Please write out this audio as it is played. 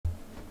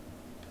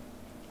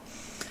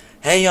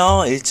Hey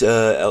y'all, it's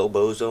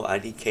Elbozo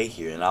IDK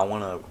here, and I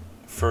wanna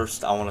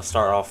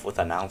start off with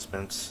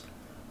announcements.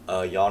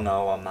 Y'all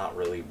know I'm not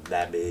really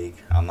that big.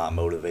 I'm not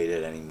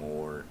motivated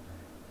anymore,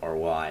 or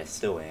well, I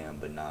still am,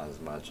 but not as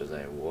much as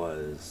I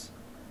was,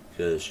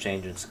 because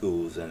changing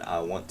schools, and I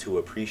want to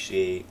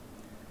appreciate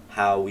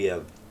how we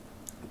have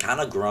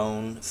kind of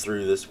grown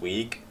through this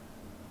week.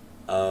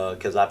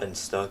 Because I've been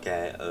stuck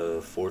at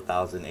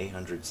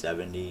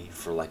 4,870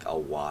 for like a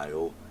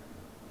while,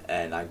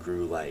 and I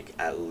grew like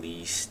at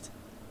least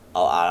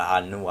I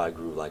knew I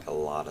grew like a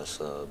lot of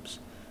subs.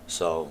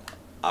 So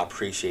I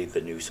appreciate the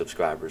new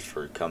subscribers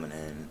for coming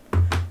in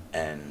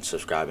and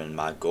subscribing.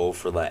 My goal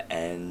for the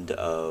end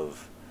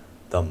of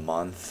the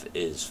month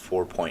is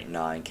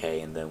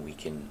 4.9K, and then we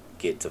can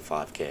get to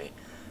 5K.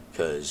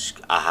 Because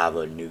I have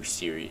a new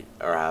series,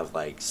 or I have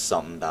like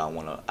something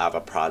that I have a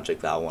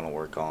project that I want to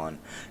work on.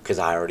 Because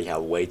I already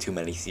have way too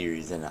many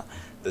series. And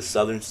the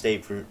Southern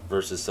State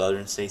versus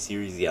Southern State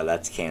series, yeah,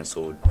 that's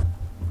canceled.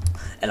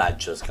 And I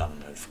just got a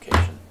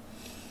notification.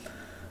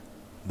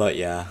 But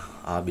yeah,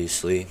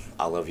 obviously,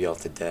 I love y'all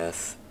to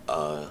death.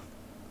 I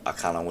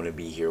kind of want to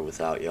be here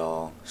without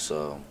y'all.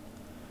 So,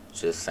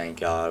 just thank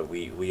God.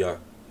 We are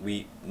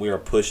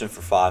pushing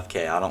for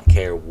 5K. I don't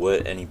care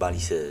what anybody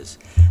says.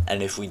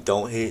 And if we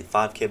don't hit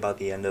 5K by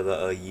the end of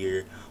the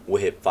year,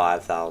 we'll hit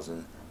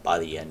 5,000 by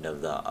the end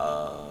of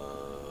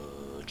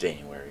the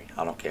January.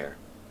 I don't care.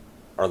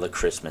 Or the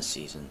Christmas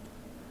season.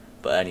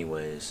 But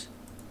anyways,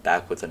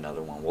 back with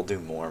another one. We'll do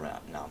more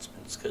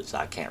announcements because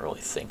I can't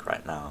really think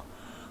right now.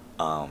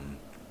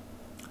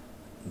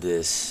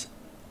 This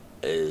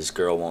is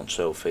Girl Won't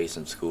Show Face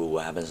in School.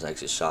 What happens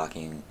next is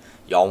shocking.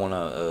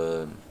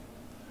 Y'all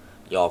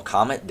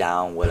comment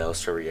down what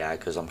else to react,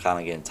 because I'm kind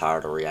of getting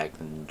tired of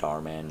reacting to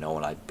Darman,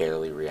 knowing I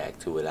barely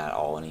react to it at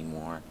all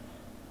anymore.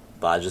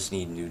 But I just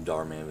need new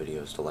Darman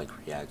videos to like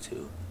react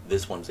to.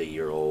 This one's a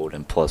year old,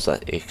 and plus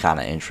it kind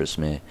of interests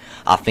me.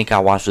 I think I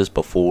watched this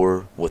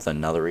before with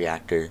another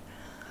reactor,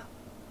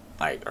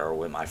 like, or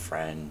with my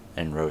friend,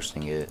 and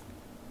roasting it.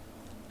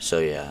 So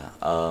yeah,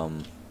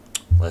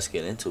 let's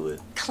get into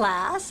it.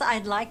 Class,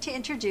 I'd like to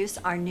introduce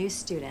our new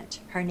student.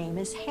 Her name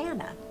is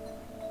Hannah.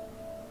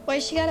 Why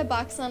she got a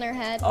box on her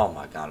head? Oh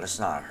my god, it's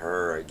not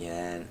her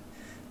again.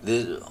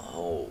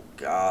 Oh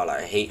god,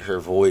 I hate her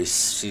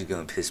voice. She's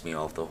gonna piss me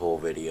off the whole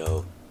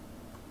video.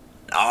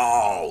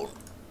 No!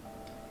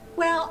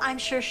 Well, I'm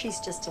sure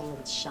she's just a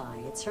little shy.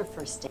 It's her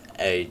first day.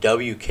 Hey,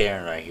 W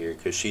Karen right here,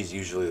 because she's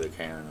usually the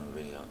Karen in the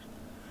videos.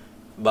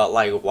 But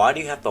like, why do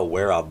you have to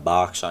wear a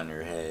box on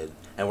your head?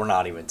 And we're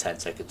not even 10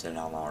 seconds in,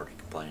 I'm already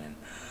complaining.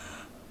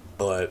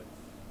 But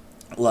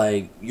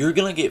like, you're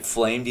gonna get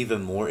flamed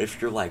even more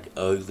if you're like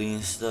ugly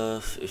and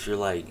stuff. If you're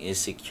like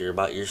insecure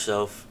about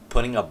yourself,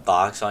 putting a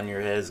box on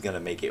your head is gonna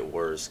make it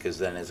worse, because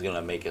then it's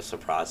gonna make a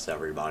surprise to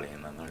everybody,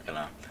 and then they're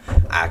gonna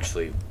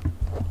actually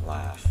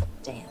laugh.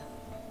 Damn.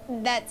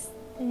 That's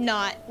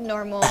not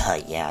normal.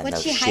 Yeah,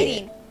 What's no she shit.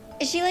 hiding?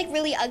 Is she like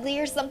really ugly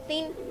or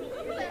something?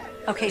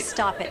 Okay,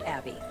 stop it,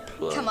 Abby.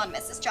 Come on,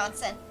 Mrs.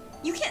 Johnson.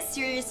 You can't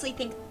seriously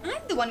think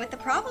I'm the one with the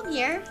problem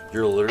here.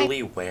 You're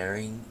literally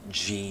wearing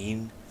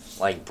jean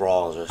like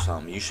bras or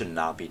something. You should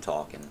not be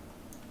talking.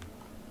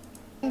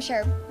 I'm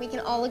sure we can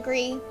all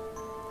agree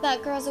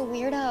that girl's a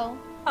weirdo.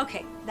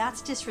 Okay,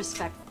 that's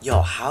disrespectful.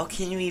 Yo, how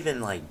can you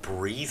even like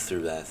breathe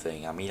through that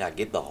thing? I mean, I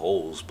get the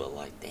holes, but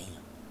like, damn.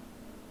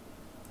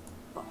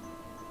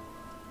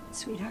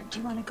 Sweetheart, do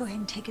you want to go ahead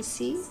and take a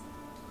seat?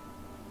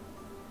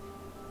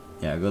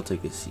 Yeah, go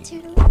take a seat.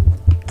 Toodle.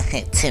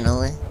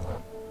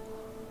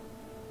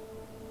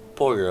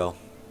 Poor girl.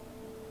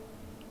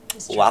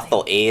 Mr. Well, I Lane.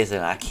 thought Asian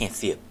and I can't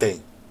see a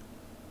thing.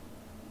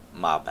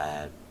 My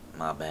bad.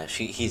 My bad.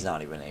 He's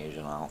not even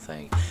Asian, I don't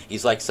think.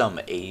 He's like some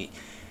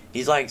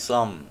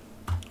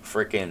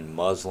freaking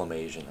Muslim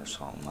Asian or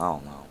something. I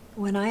don't know.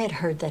 When I had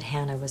heard that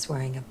Hannah was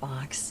wearing a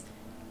box,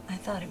 I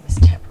thought it was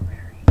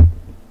temporary.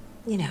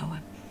 You know,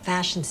 a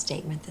fashion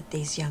statement that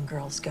these young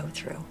girls go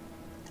through.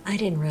 I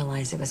didn't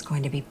realize it was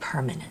going to be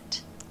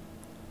permanent.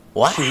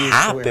 What She used to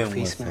wear a happened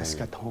face with mask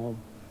her? at home.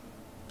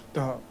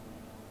 The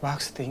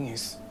wax thing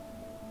is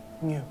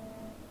new.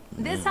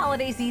 This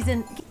holiday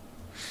season,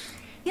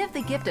 give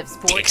the gift of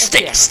sport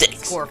Sticks.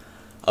 Score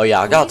Oh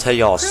yeah, I gotta tell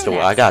y'all a crew story.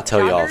 necks, I gotta tell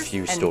y'all a joggers,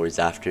 few and- stories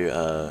after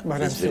But I'm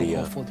this still video.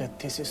 hopeful that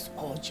this is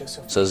all just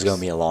a So this is gonna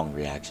phase. be a long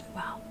reaction.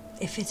 Well,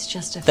 if it's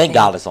just a Thank phase,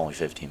 God it's only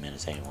 15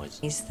 minutes anyways.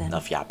 then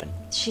Enough yapping.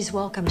 she's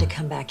welcome to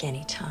come back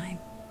anytime.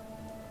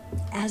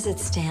 As it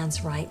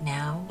stands right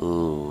now,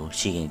 Ooh,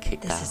 she getting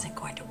kicked this out. isn't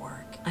going to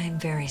work. I am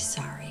very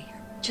sorry.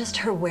 Just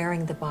her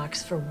wearing the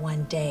box for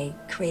one day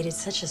created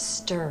such a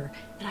stir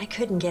that I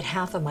couldn't get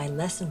half of my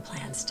lesson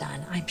plans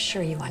done. I'm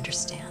sure you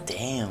understand.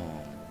 Damn.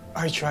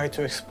 I tried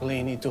to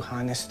explain it to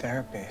Hannah's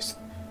therapist.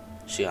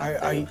 She got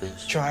a I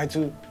therapist. tried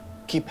to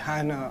keep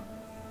Hannah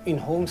in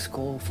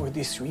homeschool for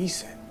this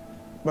reason.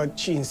 But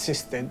she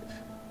insisted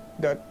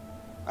that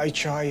I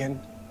try and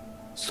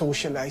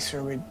socialize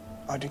her with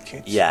other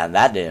kids. Yeah, and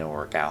that didn't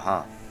work out,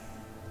 huh?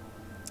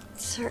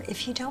 Sir,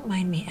 if you don't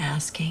mind me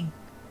asking,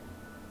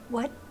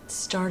 what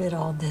started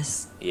all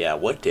this Yeah,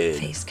 what did?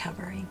 face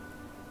covering?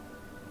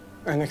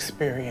 An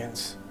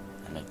experience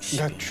An that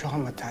experience.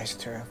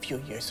 traumatized her a few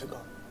years ago.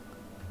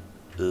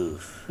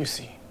 Oof. You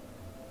see,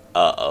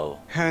 Uh-oh.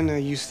 Hannah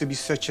used to be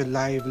such a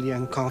lively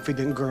and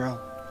confident girl.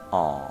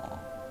 Aw.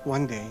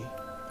 One day,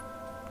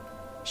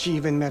 she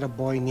even met a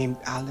boy named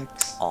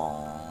Alex.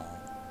 Aw.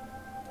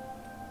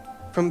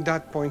 From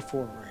that point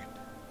forward,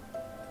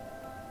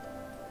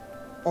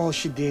 all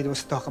she did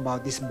was talk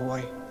about this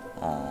boy.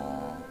 Aw.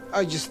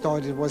 I just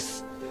thought it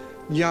was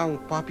young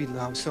puppy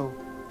love, so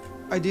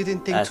I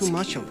didn't think That's too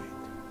much cute. of it.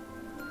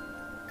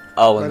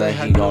 Oh, and But I then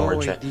had he don't no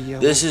reject. idea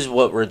This what- is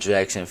what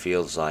rejection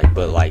feels like,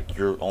 but like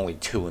you're only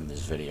 2 in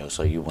this video,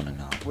 so you wouldn't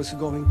know. What's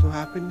going to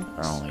happen Or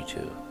next? only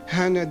 2.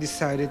 Hannah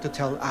decided to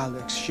tell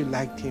Alex she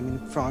liked him in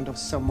front of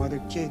some other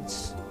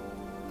kids.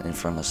 In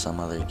front of some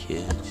other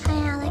kids.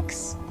 Hi,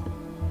 Alex.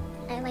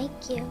 I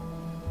like you.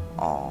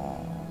 Aw.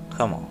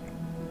 Come on.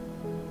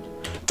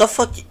 The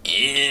fuck?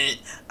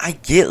 I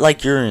get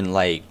like you're in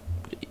like.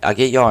 I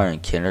get y'all are in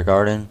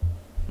kindergarten.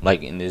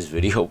 Like in this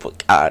video,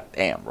 but god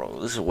damn, bro.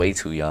 This is way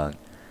too young.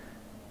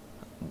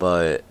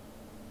 But,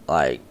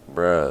 like,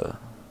 bruh.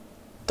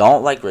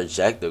 Don't like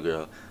reject the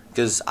girl.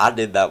 Because I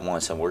did that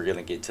once and we're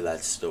gonna get to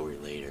that story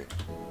later.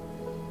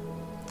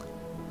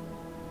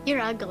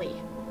 You're ugly.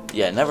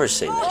 Yeah, never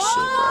say that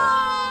shit,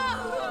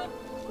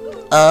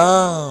 bro.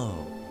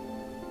 Oh.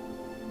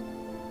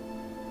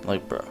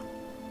 Like, bro.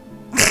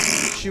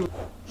 She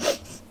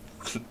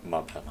My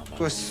bad.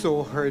 was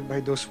so hurt by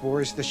those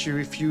words that she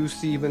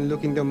refused to even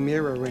look in the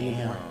mirror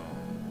anymore.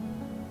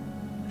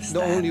 Damn.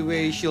 The only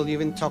way she'll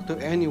even talk to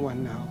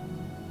anyone now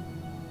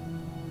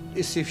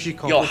is if she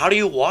Yo, how do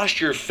you wash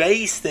your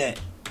face then?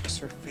 covers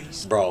her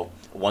face. Bro,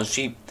 once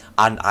she...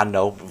 I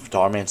know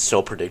Darman's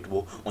so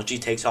predictable. Once she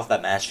takes off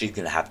that mask, she's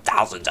gonna have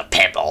thousands of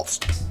pimples.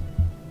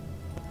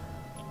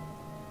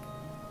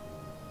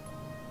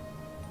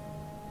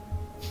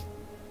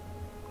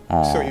 So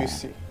Aw. you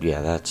see,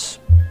 Yeah, that's...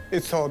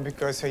 it's all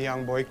because a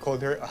young boy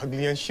called her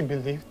ugly and she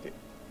believed it.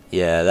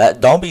 Yeah, that...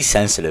 Don't be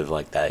sensitive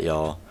like that,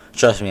 y'all.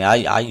 Trust me,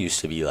 I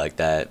used to be like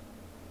that.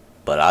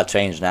 But I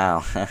changed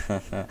now.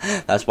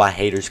 That's why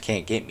haters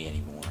can't get me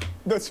anymore.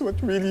 That's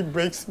what really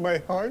breaks my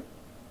heart.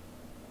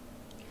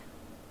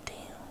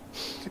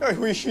 Damn. I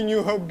wish you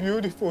knew how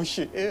beautiful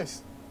she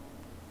is.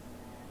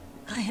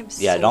 I am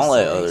Yeah, so don't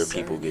let sorry, other sir.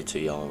 people get to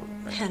y'all.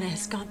 Hannah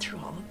has gone through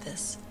all of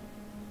this.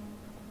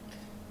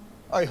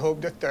 I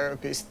hope the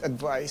therapist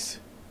advice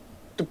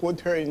to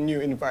put her in a new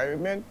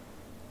environment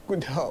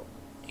could help.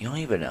 You don't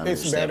even understand.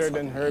 It's better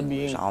than fucking her English.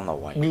 being I don't know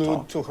why you glued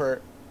talk. to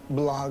her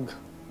blog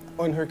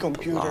on her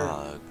computer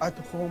Blog. at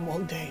home all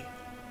day.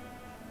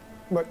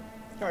 But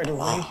either way,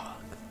 Blog.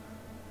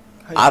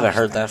 I haven't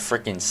heard that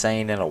understand. freaking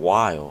saying in a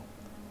while.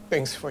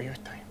 Thanks for your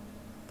time.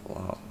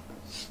 Wow.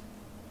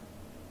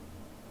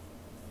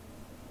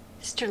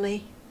 Mr.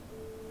 Lee,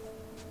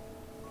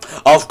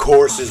 Of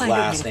course, his find a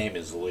last way. name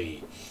is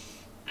Lee.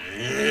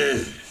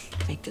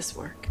 make this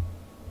work.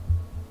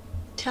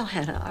 Tell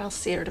Hannah I'll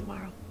see her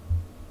tomorrow.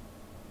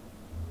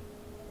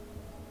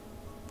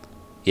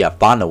 Yeah,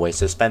 find a way.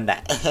 Suspend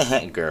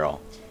that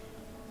girl.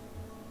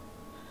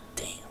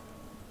 Damn.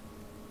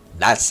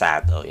 That's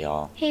sad though,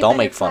 y'all. Hey, Don't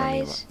make fun of me.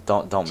 butterflies.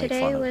 Don't make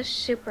Today fun of was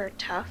super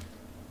tough.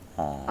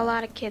 me. A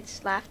lot of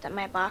kids laughed at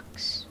my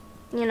box.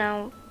 You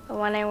know, the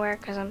one I wear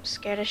because I'm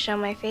scared to show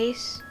my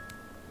face.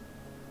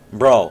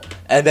 Bro,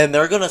 and then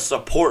they're gonna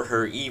support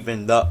her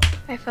even though.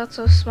 I felt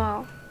so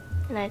small,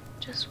 and I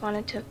just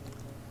wanted to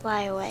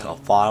fly away. Go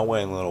fly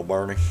away, little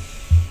birdie.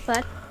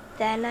 But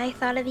then I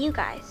thought of you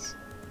guys,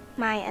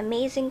 my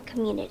amazing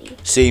community.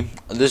 See,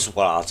 this is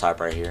what I'll type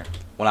right here.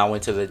 When I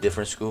went to the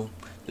different school,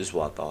 this is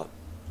what I thought.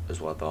 This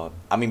is what I thought.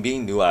 I mean,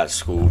 being new out of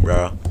school,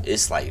 bro,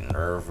 it's like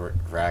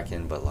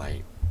nerve-wracking, but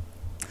like,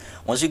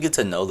 once you get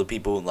to know the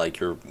people,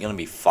 like, you're gonna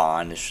be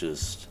fine. It's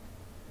just,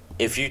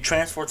 if you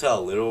transfer to a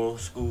little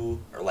school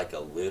or like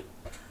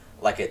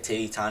a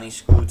teeny tiny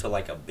school to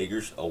like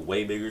a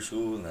way bigger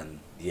school,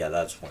 then yeah,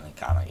 that's when it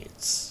kind of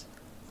gets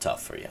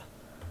tough for you.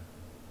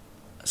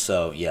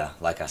 So yeah,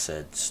 like I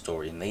said,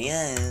 story in the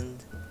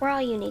end. We're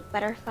all unique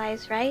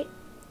butterflies, right?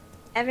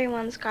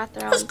 Everyone's got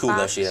their That's own cool that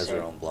box she has her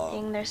or own blog.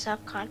 thing they're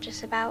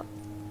self-conscious about.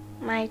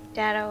 My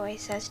dad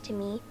always says to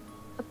me,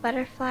 a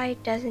butterfly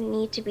doesn't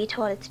need to be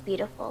told it's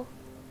beautiful.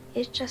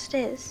 It just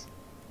is.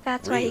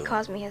 That's why he Really?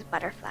 calls me his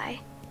butterfly.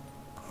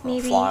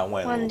 Maybe Fly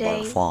away, one little day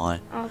butterfly.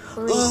 I'll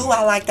believe Ooh,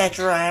 I like that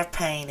giraffe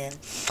painting.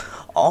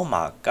 Oh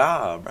my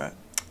god, bro.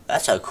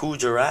 That's a cool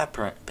giraffe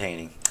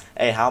painting.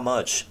 Hey, how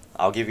much?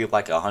 I'll give you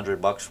like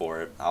 $100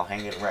 for it. I'll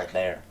hang it right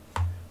there.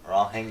 Or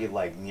I'll hang it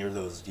like near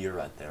those deer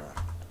right there.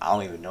 I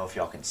don't even know if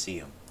y'all can see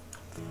them.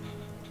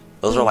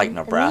 Those are like In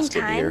the Nebraska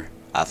meantime, deer,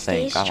 I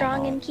stay think. I strong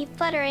don't know. and keep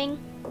fluttering.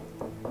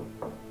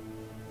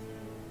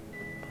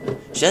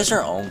 She has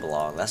her own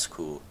blog. That's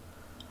cool.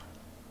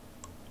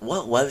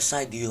 What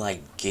website do you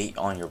like get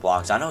on your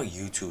blogs? I know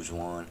YouTube's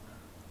one,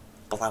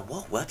 but like,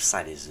 what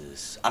website is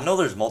this? I know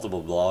there's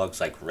multiple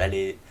blogs like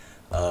Reddit,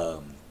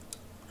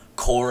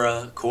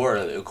 Quora.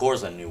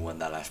 Quora's a new one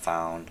that I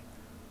found.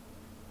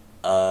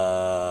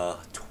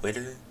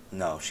 Twitter?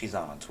 No, she's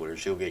not on Twitter.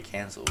 She'll get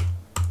canceled.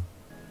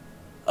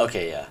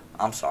 Okay, yeah.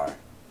 I'm sorry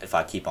if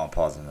I keep on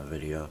pausing the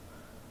video.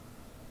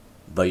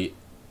 But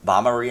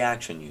I'm a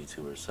reaction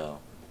YouTuber, so.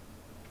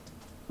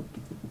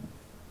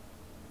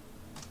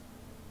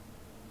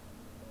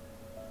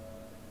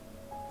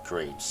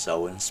 Great,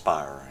 so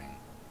inspiring.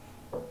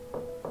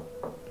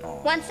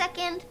 Oh. 1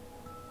 second.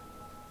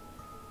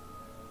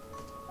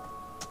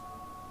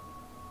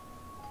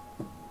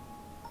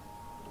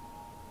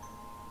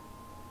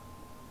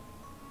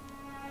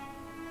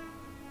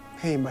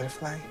 Hey,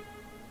 butterfly.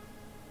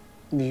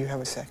 Do you have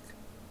a sec?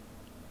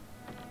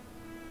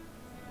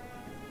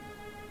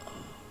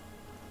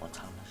 What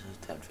time is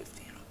it?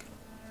 10:15.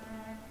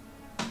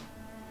 Okay.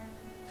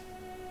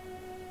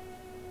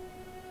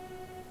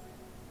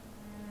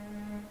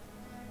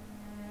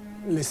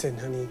 Listen,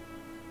 honey.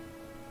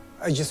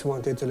 I just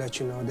wanted to let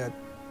you know that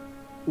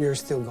you're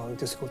still going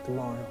to school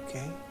tomorrow,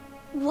 okay?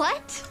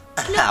 What?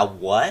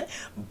 What?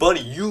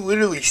 Buddy, you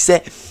literally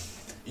said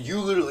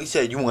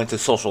you went to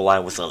social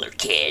life with other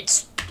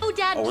kids. Oh,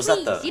 Dad, Or was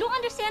please. that the- You don't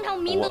understand how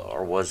mean the...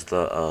 Or was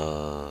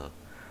the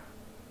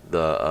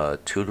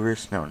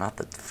tutorist? No, not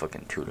the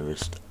fucking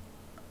tutorist.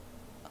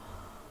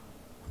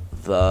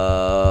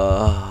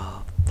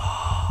 Fuck.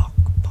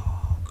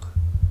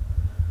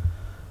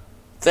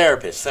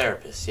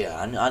 Therapist.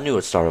 Yeah, I knew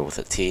it started with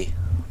a T.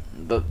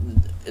 But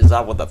is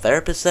that what the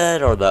therapist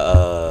said or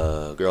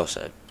the girl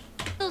said?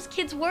 those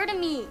kids were to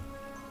me.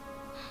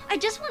 I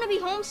just want to be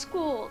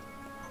homeschooled.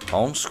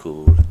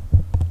 Homeschooled?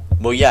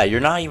 Well, yeah, you're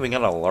not even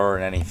gonna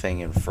learn anything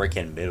in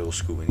freaking middle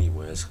school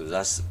anyways, because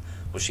that's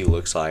what she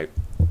looks like.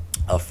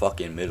 A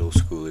fucking middle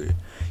schooler.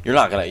 You're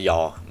not gonna,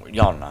 y'all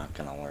not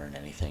gonna learn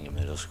anything in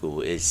middle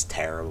school. It's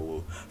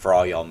terrible. For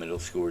all y'all middle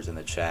schoolers in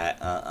the chat,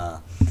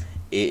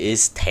 it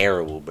is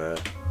terrible, bro.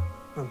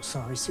 I'm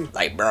sorry, sweet.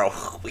 Like, bro,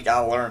 we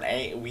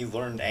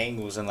learned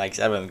angles in like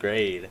 7th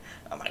grade.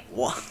 I'm like,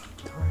 what?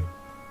 Alright.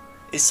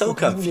 It's so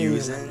Okay,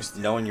 confusing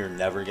understand. knowing you're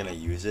never gonna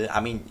use it. I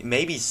mean,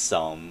 maybe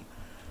some,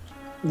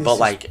 This but is-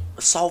 like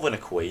solving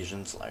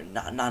equations, like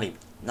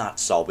not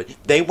solving.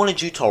 They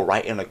wanted you to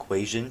write an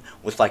equation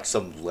with like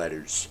some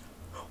letters.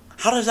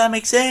 How does that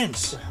make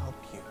sense? to help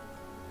you.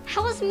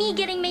 How is me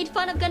getting made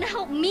fun of gonna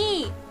help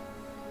me?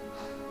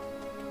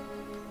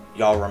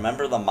 Y'all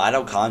remember the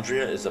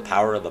mitochondria is the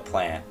power of the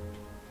plant.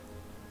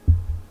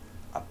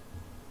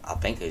 I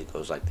think it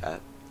goes like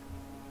that.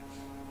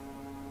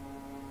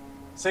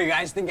 So you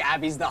guys think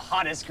Abby's the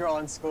hottest girl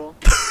in school?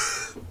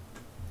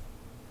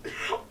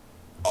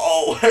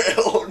 Oh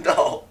hell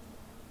no!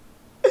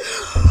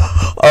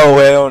 Oh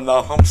hell no!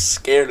 I'm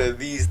scared of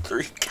these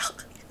 3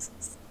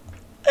 guys.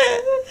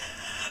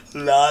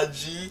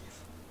 Najee,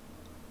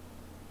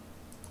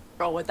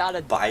 Bro, without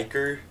a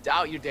biker.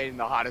 doubt you're dating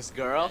the hottest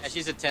girl. Yeah,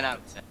 she's a 10 out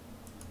of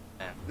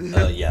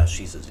 10. Yeah,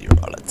 she's a 0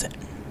 out of 10.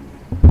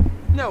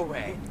 No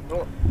way.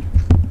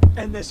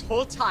 And this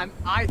whole time,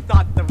 I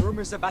thought the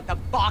rumors about the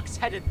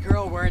box-headed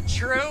girl weren't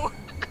true.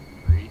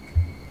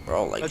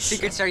 Bro, like. What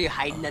secrets are you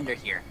hiding under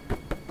here?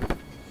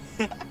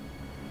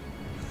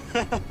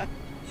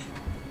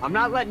 I'm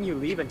not letting you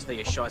leave until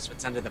you show us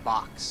what's under the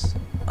box.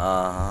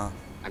 Uh-huh.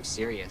 I'm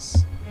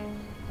serious.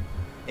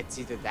 It's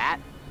either that,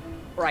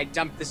 or I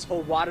dump this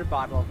whole water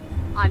bottle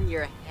on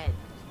your head.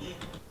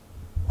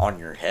 On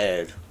your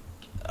head.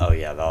 Oh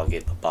yeah, that'll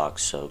get the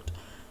box soaked.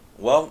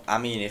 Well, I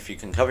mean, if you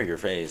can cover your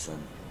face, then.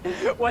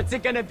 What's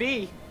it gonna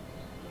be?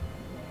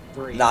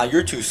 3. Nah,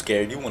 you're too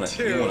scared. You wanna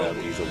Two.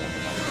 abuse a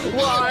woman.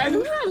 1.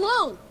 Leave her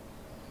alone.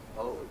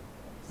 Oh,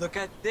 look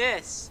at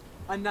this.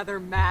 Another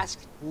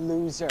masked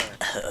loser.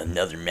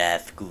 Another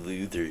math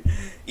loser.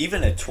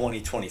 Even in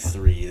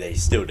 2023, they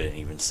still didn't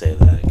even say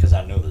that, because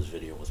I know this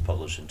video was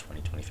published in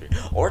 2023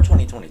 or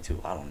 2022.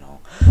 I don't know,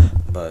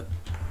 but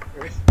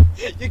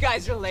You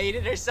guys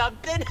related or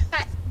something?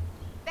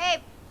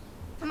 Babe,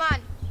 come on.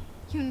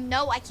 You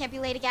know I can't be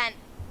late again.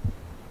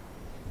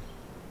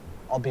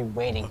 I'll be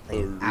waiting for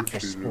you after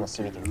school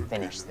so we can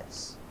finish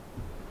this.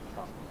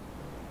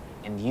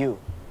 And you.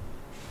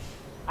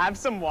 Have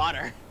some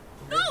water.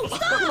 No,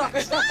 stop!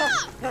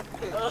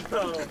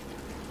 Stop!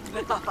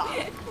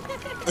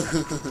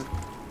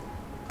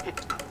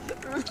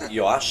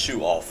 yo, I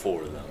shoot all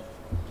 4 of them.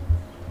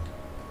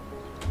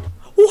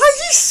 Why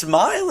is he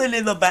smiling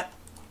in the back?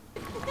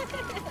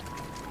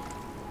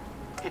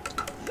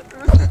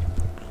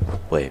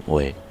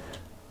 Wait.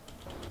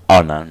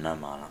 Oh no, never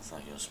mind. I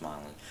thought he was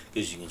smiling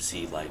because you can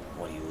see like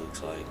what he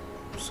looks like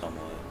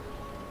somewhat.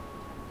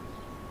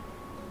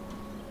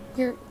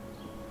 You're...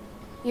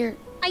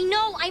 I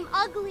know, I'm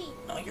ugly.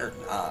 No, you're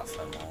not,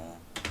 Famo.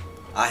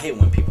 I hate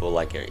when people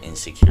like are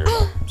insecure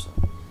about themselves.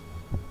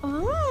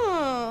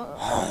 Oh,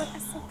 what a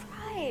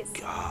surprise.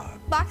 God.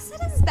 Box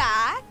set is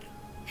back.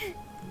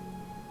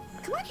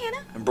 Come on,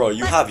 Hannah. And bro,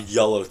 you have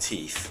yellow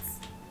teeth.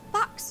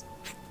 Box.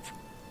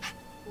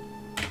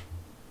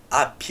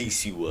 I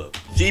piece you up.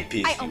 She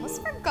piece I you almost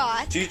up.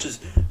 forgot. She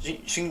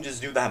can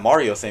just do that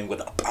Mario thing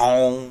with a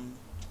boom.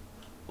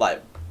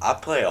 Like, I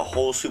play a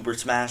whole Super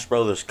Smash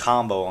Brothers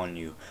combo on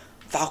you.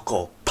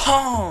 Falco,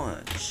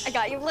 Punch! I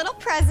got you a little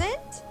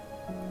present.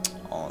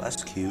 Oh,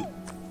 that's cute.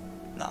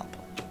 Nah.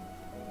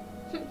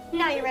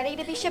 Now you're ready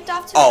to be shipped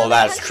off to Oh, another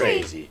that's country.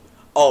 crazy.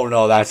 Oh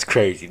no, that's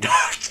crazy.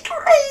 That's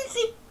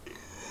crazy.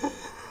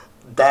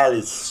 That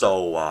is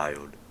so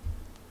wild.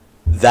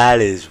 That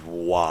is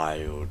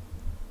wild.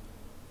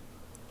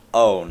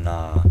 Oh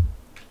nah.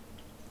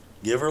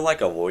 Give her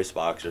like a voice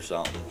box or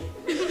something.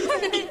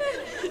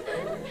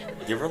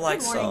 Give her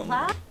like some,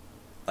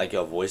 like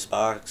a voice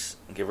box.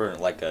 Give her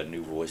like a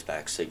new voice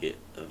box to get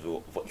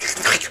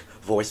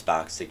voice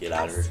box to get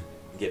out of her.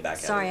 Get back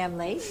Sorry at her. I'm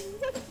late.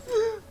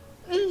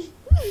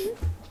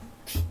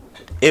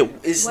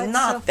 It's What's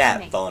not so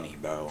that funny,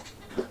 bro.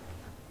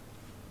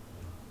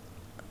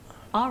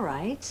 All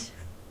right.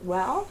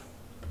 Well,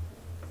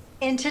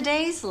 in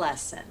today's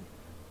lesson,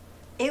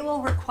 it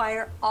will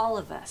require all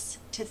of us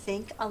to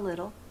think a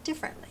little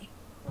differently.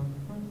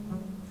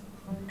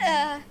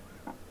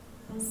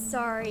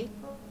 Sorry,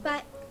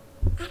 but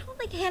I don't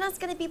think Hannah's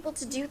gonna be able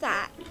to do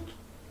that.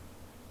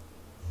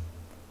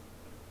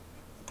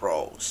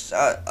 Bro,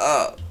 shut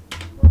up.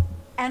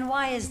 And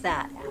why is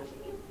that, Abby?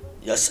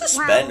 You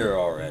suspend her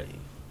already.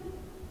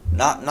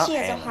 Not She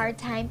has Hannah. a hard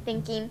time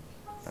thinking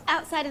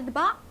outside of the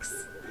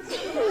box.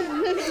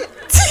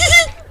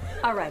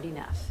 All right,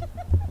 enough. Back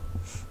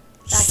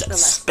to the lesson.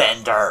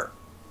 Suspend her.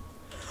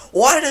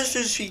 Why does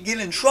she get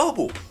in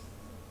trouble?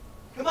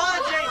 Come on,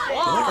 Jason!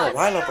 Let her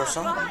wind up or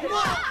something.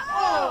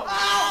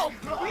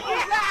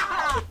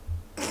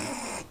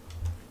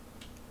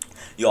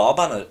 Yo, I'm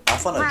gonna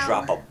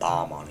drop a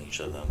bomb on each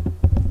of them.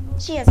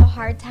 She has a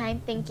hard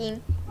time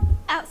thinking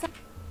outside.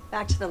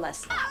 Back to the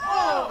lesson.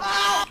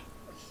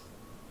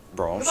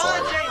 Bro, I'm Come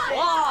on,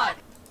 sorry.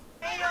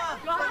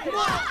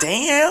 Jason!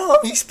 Damn,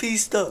 he's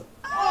pieced up.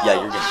 Yeah,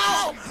 you're getting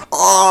pieced up.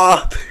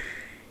 Ah.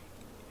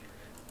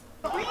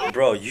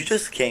 Bro, you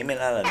just came in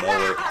out of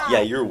nowhere.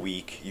 Yeah, you're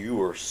weak. You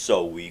were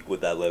so weak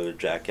with that leather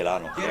jacket. I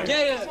don't care.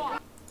 Get it!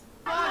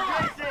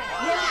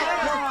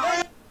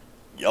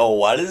 Yo,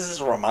 why does this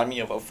remind me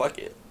of a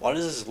fucking... Why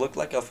does this look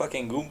like a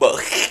fucking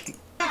Goomba?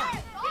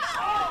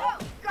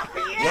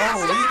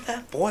 Yo, leave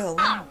that boy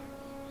alone.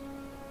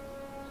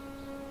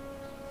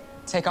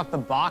 Take off the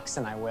box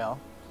and I will.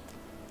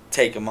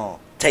 Take him off.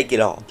 Take it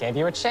off. Gave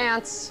you a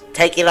chance.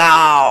 Take it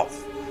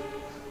off.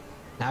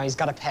 Now he's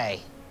gotta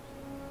pay.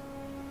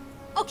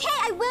 Okay,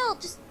 I will.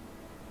 Just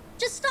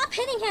stop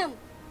hitting him.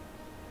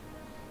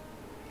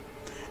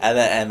 And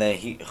then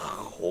he...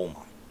 Oh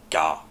my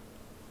god.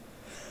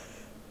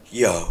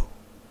 Yo.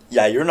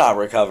 Yeah, you're not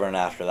recovering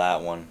after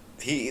that one.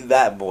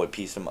 That boy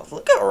pieced him up.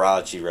 Look at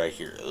Raji right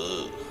here.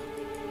 Ugh.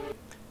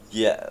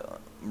 Yeah,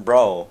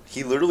 bro.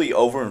 He literally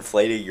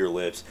overinflated your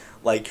lips.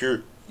 Like,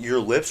 your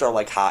lips are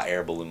like hot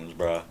air balloons,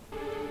 bro.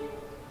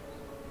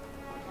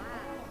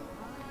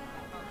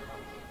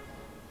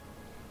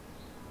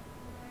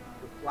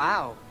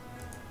 Wow.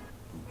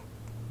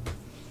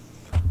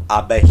 I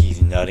bet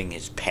he's nutting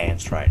his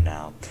pants right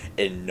now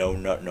in No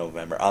Nut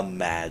November.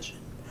 Imagine.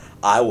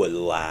 I would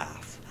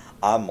laugh.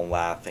 I'm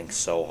laughing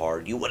so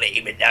hard. You wouldn't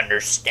even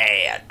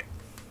understand.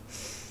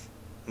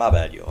 My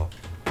bad, y'all.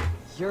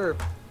 You're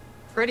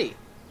pretty.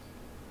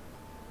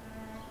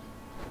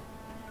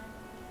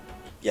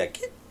 Yeah,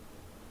 get...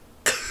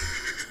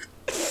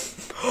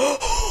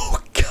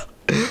 Oh, God.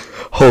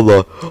 Hold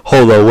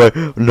on, wait.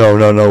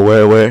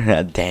 No,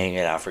 wait. Dang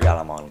it, I forgot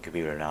I'm on a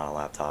computer, not a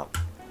laptop.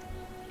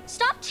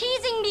 Stop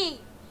teasing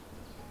me.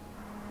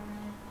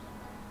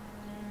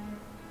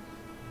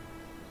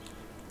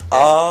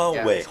 Oh,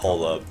 Yeah, wait, it's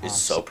hold cool. up. It's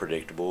so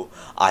predictable.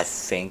 I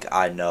think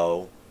I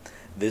know.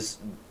 This...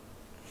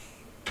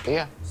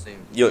 Yeah.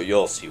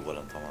 You'll see what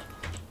I'm talking about.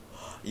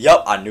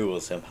 Yup, I knew it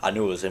was him.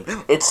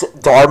 It's...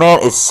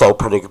 Darman is so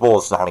predictable,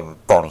 it's not even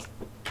funny.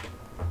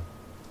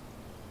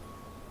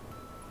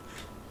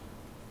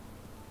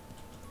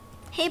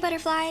 Hey,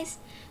 butterflies.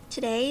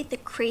 Today, the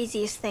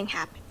craziest thing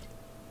happened.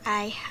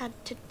 I had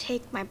to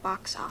take my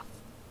box off.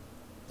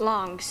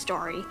 Long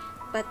story,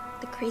 but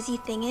the crazy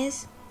thing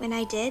is, when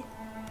I did,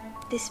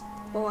 this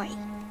boy,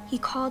 he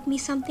called me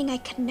something I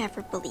could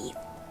never believe.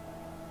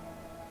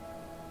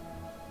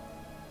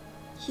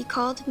 He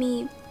called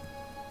me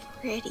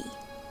pretty.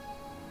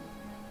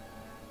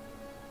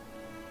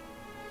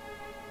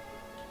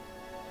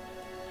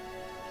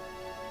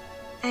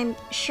 I'm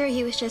sure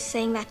he was just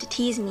saying that to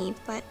tease me,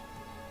 but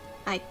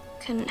I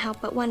couldn't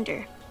help but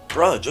wonder,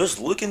 Bruh, just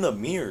look in the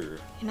mirror.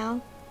 you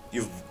know?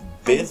 You've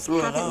been I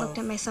through haven't enough. looked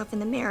at myself in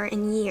the mirror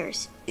in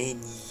years. In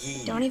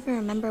years. Don't even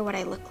remember what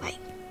I look like.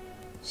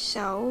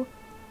 So,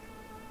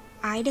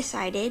 I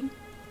decided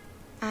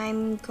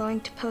I'm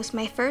going to post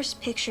my first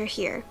picture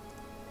here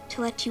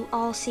to let you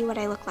all see what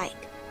I look like.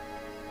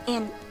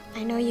 And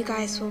I know you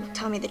guys will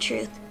tell me the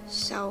truth,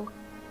 so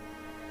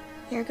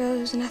here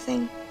goes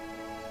nothing.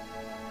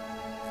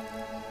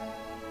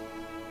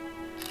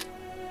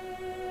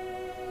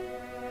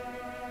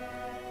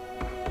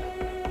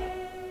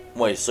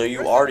 Wait, so you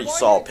already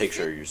saw a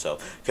picture of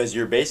yourself? Because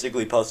you're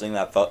basically posting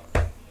that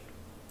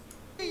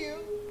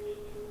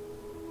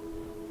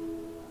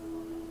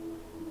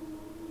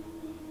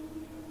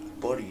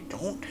Buddy,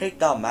 don't Take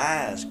the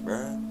mask,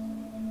 bruh.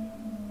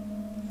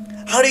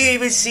 How do you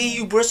even see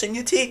you brushing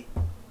your teeth?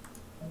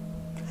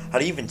 How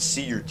do you even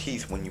see your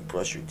teeth when you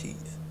brush your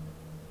teeth?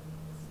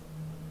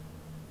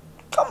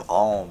 Come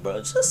on, bro.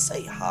 Just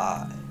say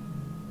hi.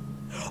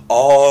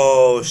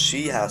 Oh,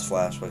 she has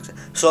flashbacks.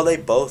 So they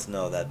both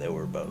know that they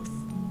were both.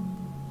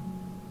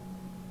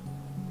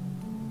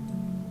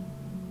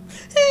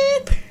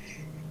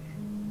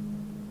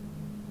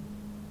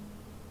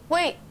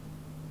 Wait.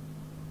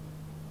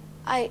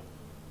 I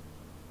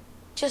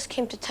just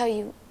came to tell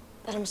you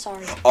that I'm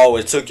sorry. Oh,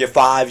 it took you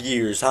 5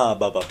 years, huh,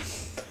 Bubba?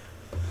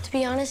 To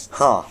be honest,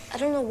 Huh. I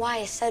don't know why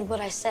I said what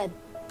I said.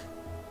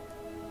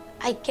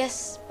 I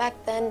guess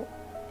back then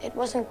it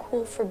wasn't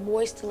cool for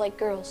boys to like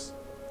girls.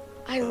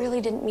 I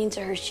really didn't mean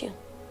to hurt you.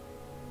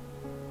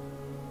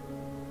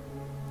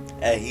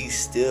 And he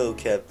still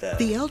kept that.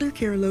 The Elder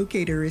Care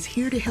Locator is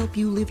here to help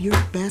you live your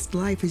best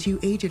life as you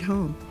age at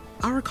home.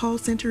 Our call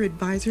center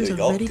advisors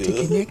are ready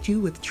to connect you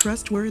with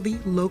trustworthy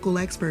local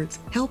experts.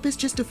 Help is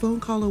just a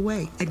phone call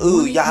away at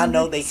Ooh, y'all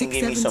know they can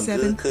give me some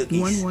good cookies.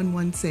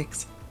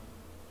 1116.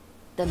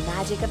 The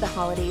magic of the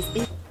holidays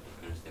is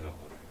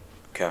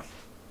Okay.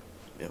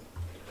 Yep.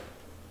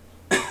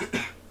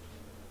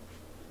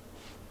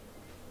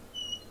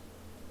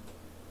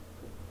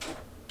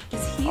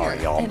 here, Are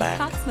y'all and back?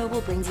 Cox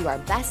Mobile brings you our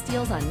best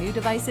deals on new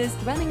devices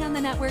running on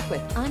the network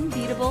with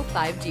unbeatable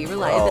 5G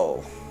reliability.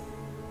 Oh.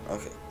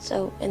 Okay.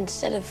 So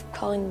instead of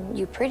calling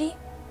you pretty,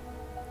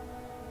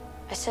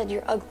 I said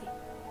you're ugly.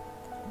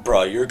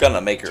 Bro, you're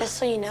gonna make her Just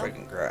so you know,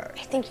 freaking cry.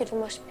 I think you're the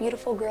most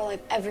beautiful girl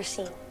I've ever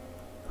seen.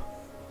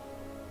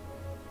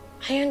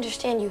 I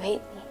understand you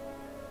hate me,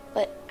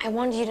 but I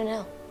wanted you to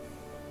know.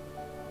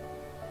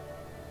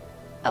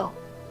 Oh,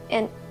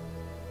 and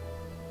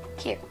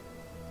here,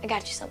 I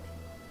got you something.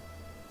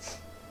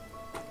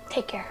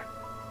 Take care.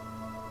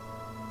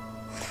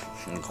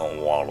 I'm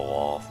gonna waddle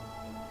off.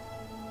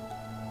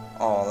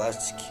 Oh,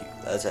 that's cute.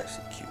 That's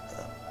actually cute,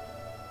 though.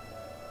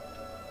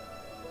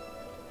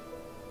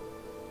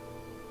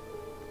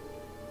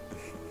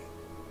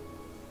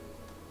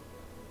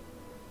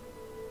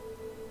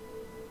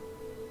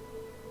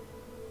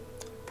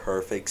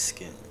 Perfect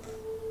skin.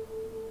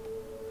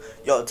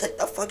 Yo, take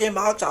the fucking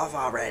box off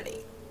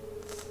already.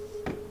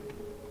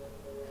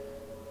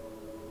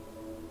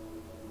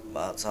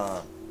 About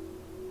time.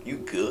 You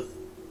good?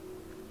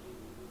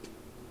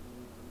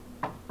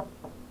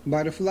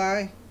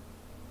 Butterfly,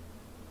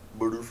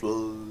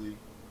 Butterfly.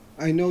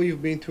 I know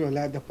you've been through a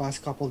lot the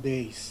past couple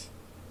days.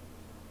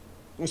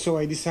 So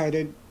I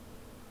decided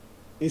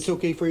it's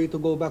okay for you to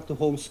go back to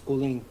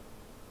homeschooling.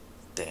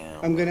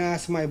 Damn. I'm gonna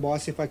ask my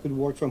boss if I could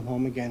work from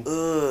home again.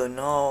 Ugh,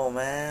 no,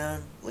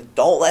 man. Like,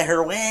 don't let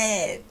her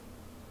win.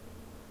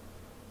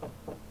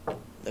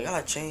 They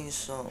gotta change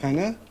something.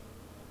 Hannah?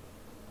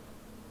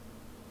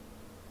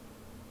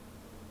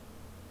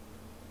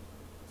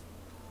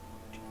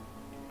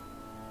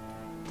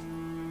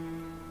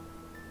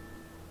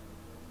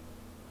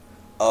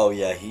 Oh,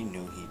 yeah, he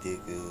knew he did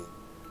good.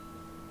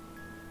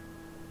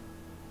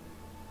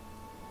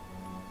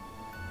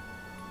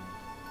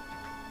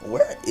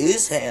 Where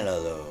is Hannah,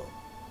 though?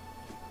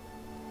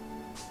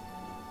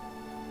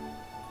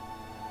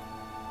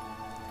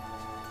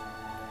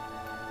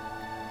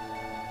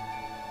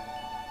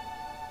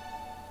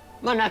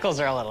 My knuckles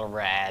are a little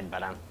red,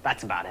 but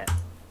that's about it.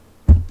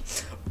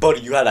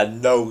 Buddy, you had a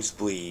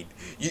nosebleed.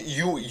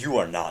 You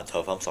are not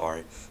tough. I'm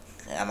sorry.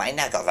 My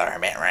knuckles are a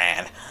bit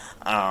red.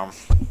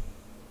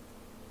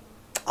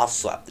 I'll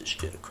slap this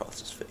shit across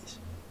his face.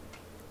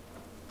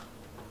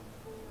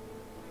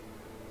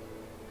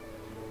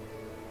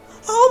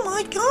 Oh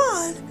my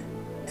god!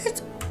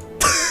 It's...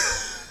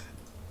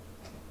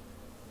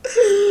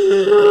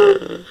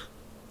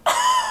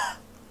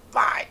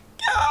 my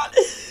god!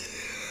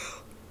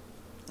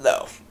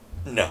 No.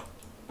 No.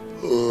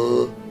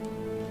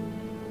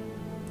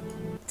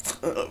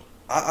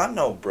 I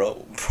know,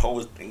 bro. Bro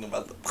was thinking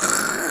about the...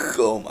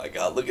 oh my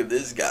god, look at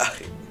this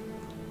guy.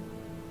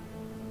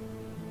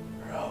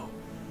 Bro.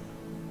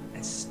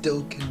 I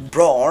still can...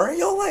 Bro, aren't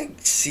y'all like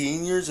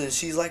seniors and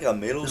she's like a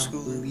middle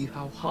schooler? I can't believe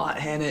how hot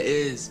Hannah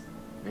is.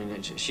 I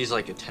mean, she's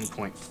like a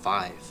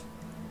 10.5.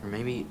 Or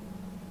maybe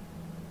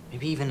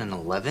even an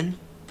 11?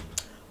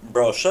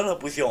 Bro, shut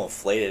up with your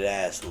inflated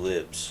ass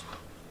lips.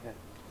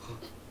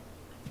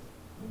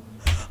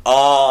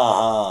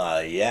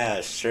 Yeah,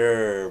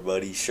 sure,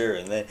 buddy, sure.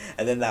 And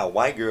then that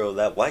white girl's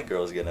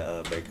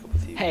gonna break up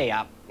with you. Hey,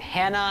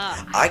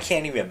 Hannah. I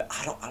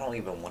don't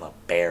even want to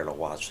bear to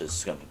watch this.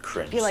 It's gonna be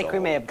cringe. I feel like so we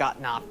may have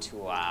gotten off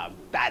to a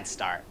bad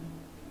start.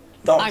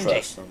 Don't I'm trust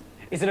Jason. him.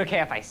 Is it okay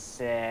if I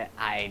sit?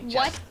 I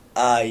just...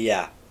 What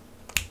Yeah.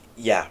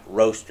 Yeah,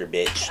 roaster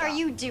bitch. are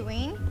you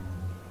doing?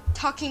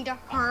 Talking to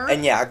her?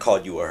 And yeah, I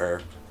called you a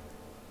her.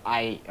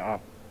 I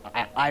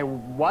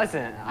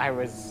wasn't. I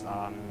was,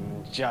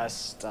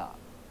 just,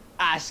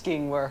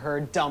 asking where her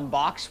dumb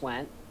box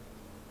went.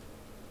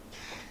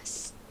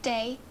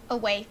 Stay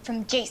away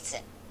from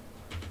Jason.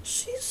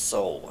 She's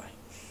so like...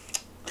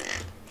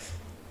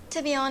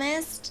 To be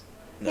honest,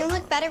 No. you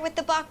look better with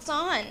the box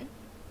on.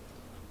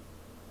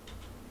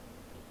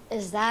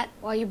 Is that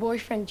why your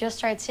boyfriend just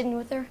started sitting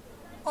with her?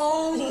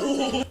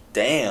 Oh.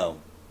 Damn.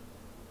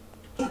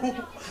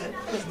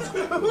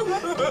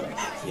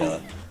 Yeah.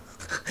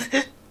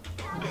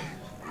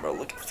 Bro,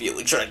 look at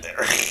Felix right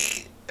there.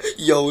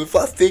 Yo, if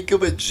I think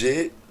of a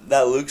jit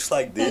that looks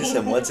like this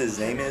and what's his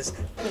name is,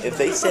 if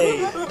they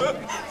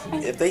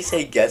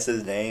say guess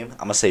his name, I'm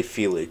gonna say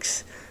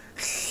Felix.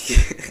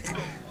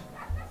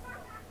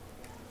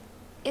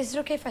 Is it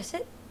okay if I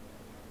sit?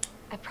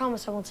 I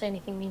promise I won't say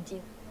anything mean to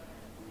you.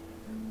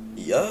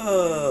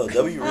 Yo,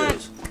 W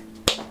Riz.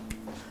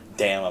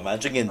 Damn,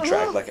 imagine getting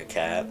tracked like a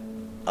cat.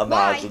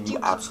 Imagine you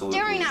absolutely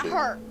staring at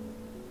her.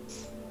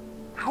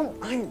 Ow,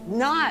 I'm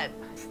not.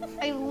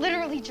 I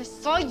literally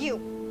just saw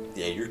you.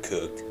 Yeah, you're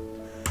cooked.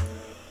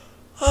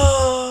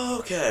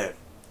 Okay.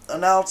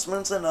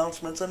 Announcements. That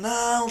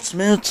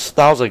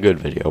was a good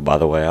video, by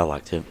the way. I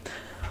liked it.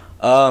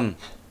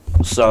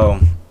 So,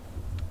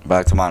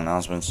 back to my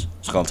announcements.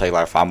 It's gonna take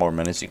like 5 more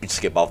minutes. You can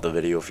skip off the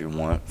video if you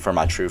want. For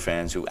my true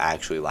fans who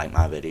actually like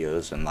my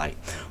videos and like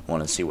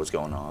want to see what's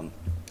going on.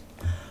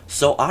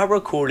 So I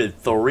recorded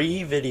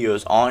 3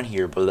 videos on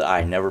here, but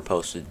I never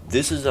posted.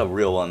 This is a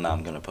real one that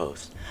I'm gonna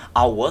post.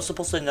 I was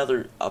supposed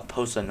to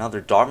post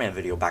another Darman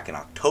video back in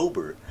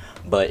October,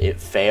 but it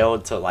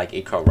failed to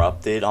it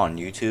corrupted on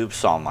YouTube.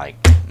 So I'm like,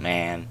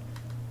 man,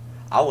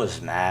 I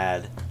was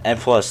mad. And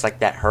plus, like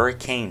that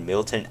Hurricane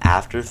Milton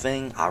after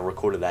thing, I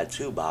recorded that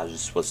too, but I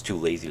just was too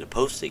lazy to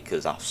post it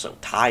because I was so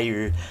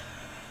tired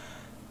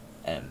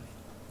and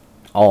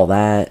all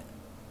that.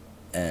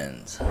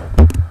 And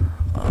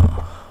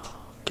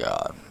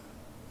God,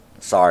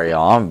 sorry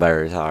y'all, I'm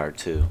very tired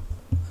too.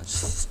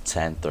 It's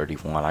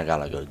 10:31. I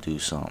gotta go do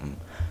something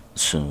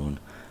soon.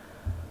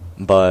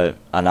 But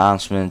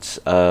announcements,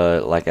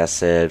 like I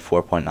said,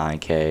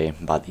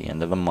 4.9K by the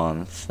end of the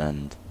month,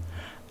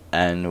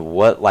 and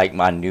what like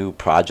my new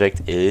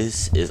project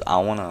is I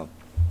wanna.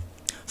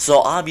 So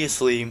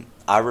obviously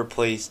I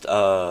replaced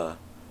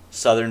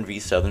Southern v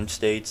Southern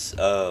States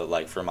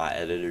like for my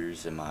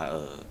editors and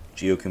my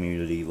Geo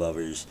community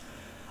lovers.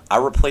 I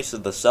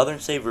replaced the Southern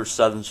State vs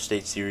Southern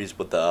State series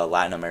with the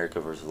Latin America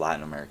vs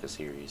Latin America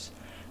series.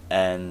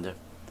 And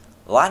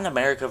Latin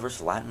America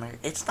vs Latin America,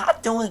 it's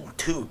not doing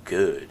too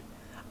good.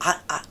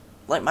 I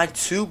like my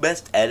 2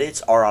 best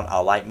edits are on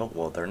Alight Mode.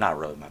 Well, they're not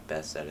really my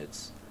best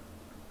edits.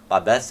 My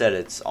best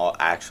edits are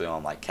actually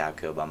on like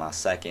CapCut, but my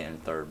 2nd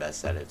and 3rd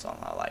best edits on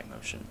Alight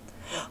Motion.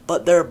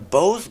 But they're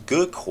both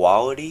good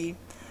quality,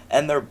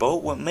 and they're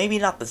both, well, maybe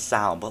not the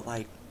sound, but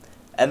like,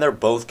 and they're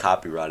both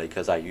copyrighted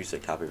because I used a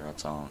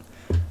copyright song.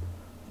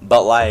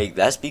 But like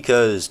that's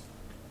because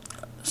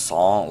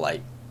song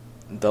like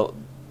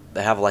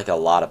they have like a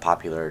lot of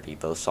popularity.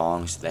 Those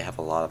songs, they have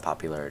a lot of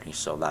popularity,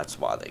 so that's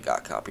why they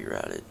got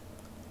copyrighted.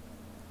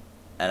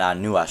 And I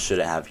knew I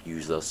shouldn't have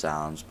used those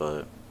sounds,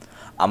 but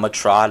I'm gonna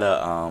try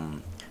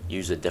to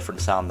use a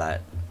different sound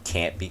that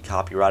can't be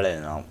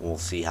copyrighted, and we'll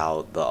see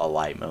how the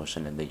Alight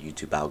Motion and the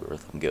YouTube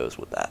algorithm goes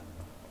with that.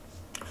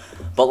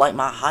 But like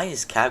my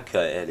highest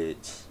CapCut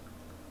edits,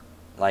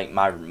 like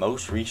my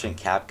most recent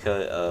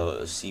CapCut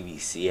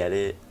CVC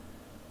edit,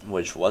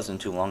 which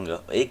wasn't too long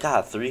ago, it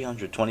got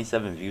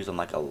 327 views and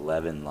like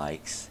 11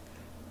 likes,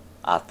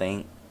 I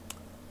think.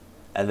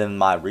 And then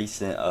my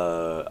recent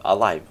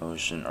Alight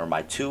Motion, or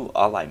my 2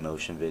 Alight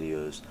Motion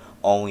videos,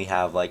 only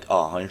have like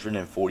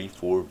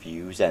 144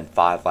 views and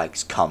 5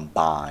 likes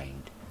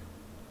combined.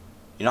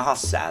 You know how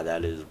sad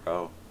that is,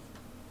 bro?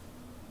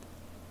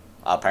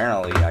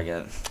 Apparently, I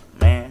get,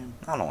 man,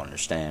 I don't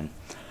understand.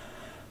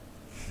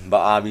 But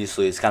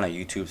obviously, it's kind of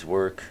YouTube's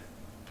work.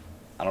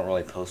 I don't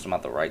really post them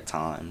at the right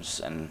times.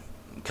 And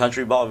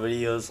country ball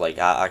videos, like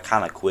I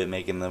kind of quit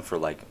making them for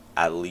like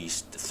at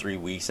least 3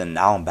 weeks, and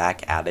now I'm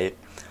back at it.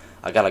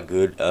 I got a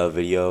good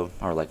video,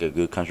 or like a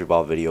good country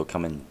ball video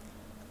coming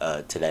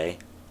today.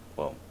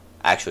 Well,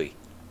 actually,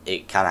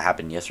 it kind of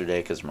happened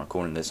yesterday because I'm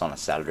recording this on a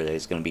Saturday.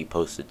 It's going to be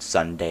posted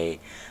Sunday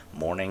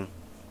morning.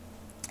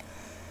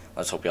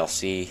 Let's hope y'all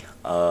see.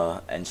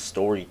 And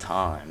story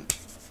time.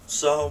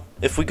 So,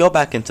 if we go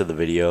back into the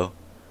video,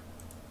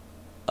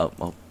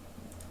 well,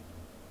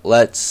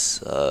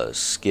 let's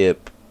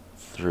skip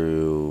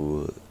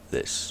through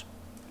this.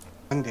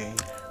 Monday.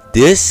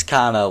 This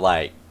kind of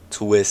like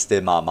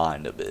twisted my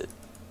mind a bit.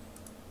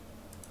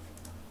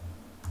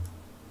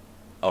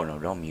 Oh no,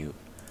 don't mute.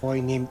 Boy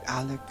named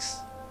Alex.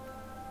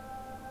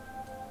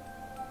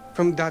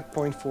 From that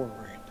point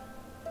forward,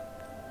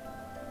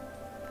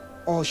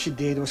 all she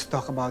did was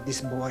talk about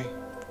this boy.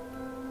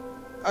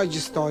 I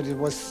just thought it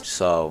was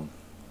so.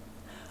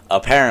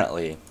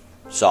 Apparently,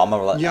 so I'm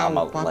gonna let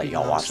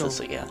y'all watch so this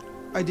again.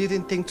 I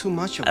didn't think too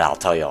much of and it. I'll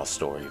tell y'all a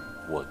story.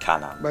 What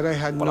But I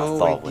had what no I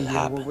thought would idea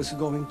happen. what was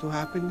going to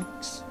happen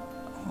next.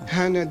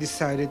 Hannah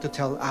decided to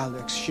tell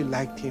Alex she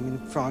liked him in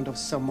front of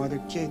some other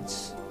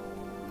kids.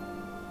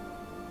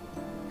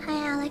 Hi,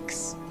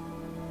 Alex.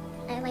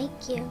 I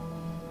like you.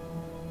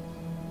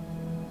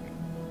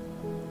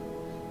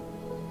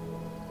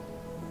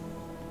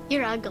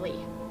 You're ugly.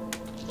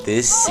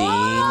 This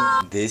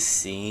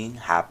scene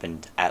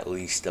happened at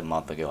least a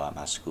month ago at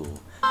my school,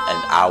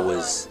 and I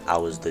was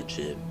the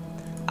gym.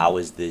 I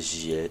was this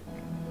shit.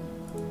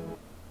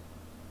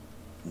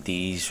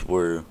 This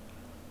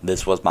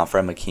was my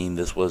friend McKean.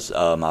 This was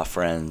my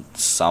friend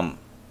This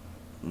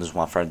was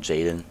my friend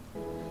Jaden.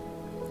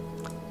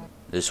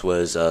 This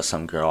was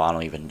some girl. I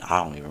don't even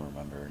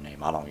remember her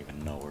name. I don't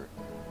even know her.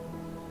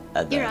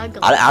 And You're then,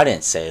 ugly. I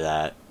didn't say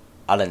that.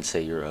 I didn't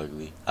say you're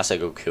ugly. I said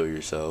go kill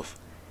yourself.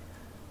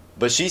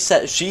 But she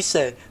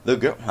said the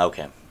girl.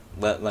 Okay,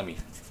 let me.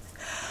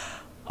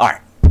 All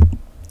right.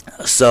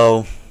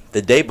 So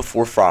the day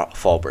before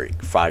fall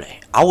break, Friday,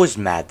 I was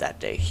mad that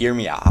day. Hear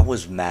me out. I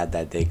was mad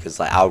that day because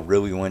like I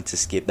really wanted to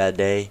skip that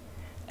day,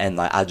 and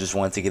like I just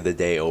wanted to get the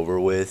day over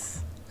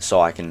with so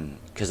I can,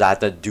 because I have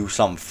to do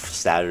something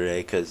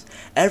Saturday. Because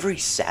every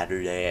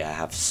Saturday I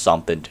have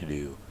something to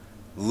do,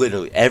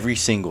 literally every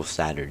single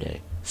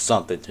Saturday,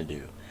 something to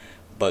do.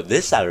 But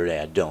this Saturday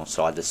I don't,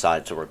 so I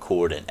decided to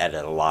record and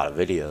edit a lot of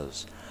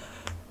videos,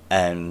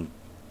 and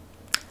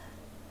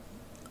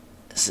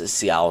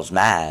see, I was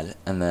mad,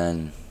 and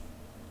then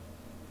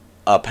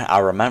I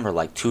remember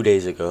like 2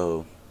 days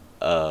ago,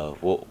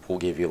 we'll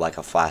give you like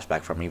a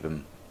flashback from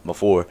even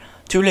before.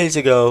 2 days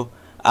ago,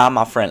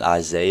 my friend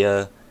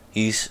Isaiah,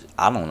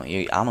 I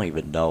don't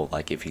even know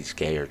like if he's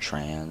gay or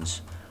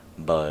trans,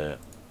 but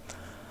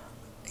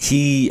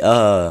he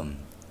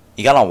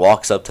kind of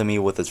walks up to me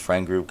with his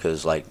friend group,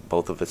 because like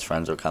both of his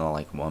friends are kind of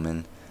like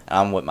women, and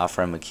I'm with my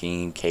friend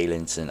McKean,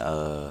 Cadence, and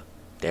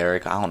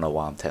Derek. I don't know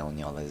why I'm telling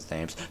y'all these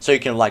names, so you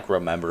can like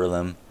remember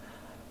them.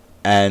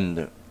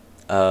 And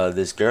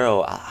this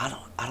girl, I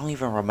don't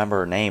even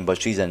remember her name,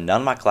 but she's in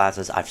none of my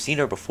classes. I've seen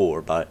her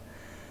before, but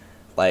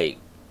like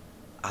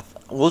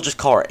we'll just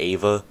call her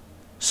Ava.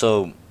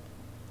 So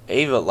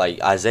Ava, like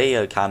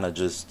Ava kind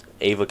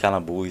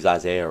of bullies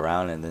Isaiah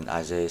around, and then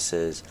Isaiah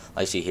says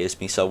like she hits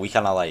me. So we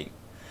kind of like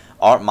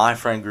my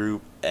friend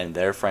group and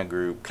their friend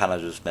group kind of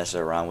just messes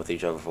around with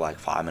each other for like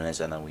 5 minutes,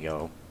 and then we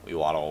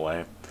waddle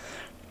away.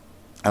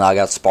 And I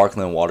got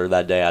sparkling water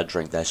that day. I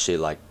drank that shit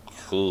like,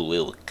 ooh, it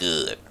was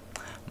good.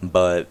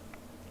 But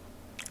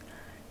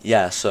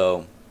yeah,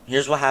 so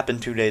here's what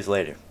happened 2 days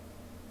later.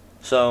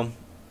 So,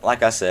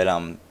 like I said,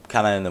 I'm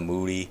kind of in the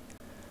moody.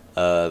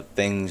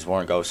 Things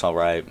weren't going so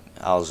right.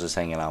 I was just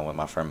hanging out with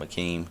my friend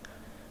McKean.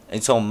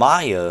 And so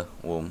Maya,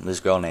 this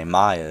girl named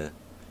Maya,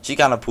 she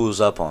kind of pulls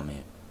up on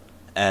me.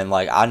 And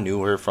like I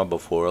knew her from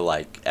before,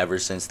 like ever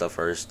since the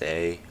first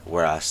day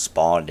where I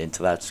spawned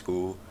into that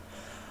school.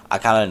 I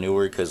kind of knew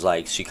her because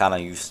like she kind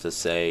of used to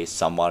say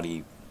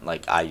somebody,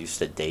 like I used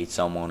to date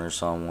someone or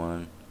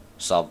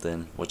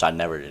something, which I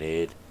never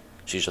did.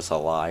 She's just a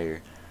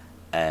liar.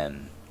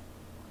 And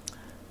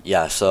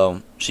yeah,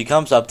 so she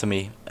comes up to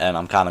me, and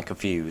I'm kind of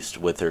confused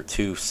with her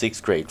 2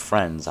 6th grade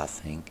friends, I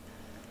think.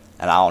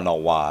 And I don't know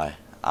why.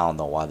 I don't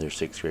know why they're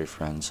 6th grade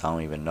friends. I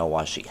don't even know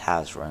why she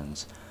has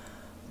friends.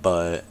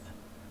 But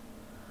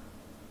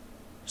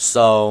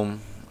so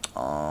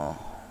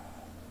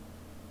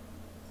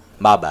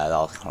my bad, that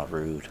was kind of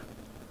rude.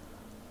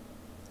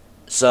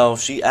 So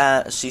she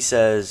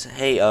says,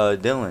 "Hey,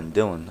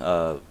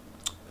 Dylan,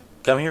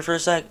 come here for a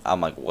sec." I'm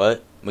like,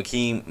 "What?"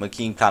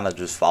 McKean kind of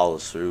just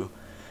follows through,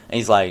 and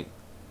he's like,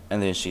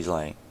 and then she's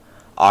like,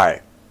 "All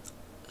right,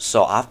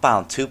 so I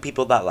found 2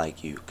 people that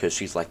like you," because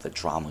she's like the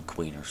drama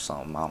queen or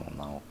something. I don't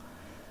know.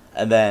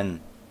 And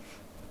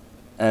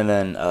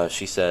then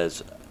she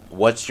says,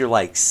 "What's your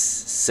like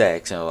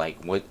sex?" And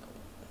like,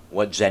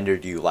 what gender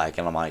do you like?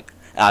 And I'm like,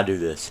 "I do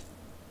this.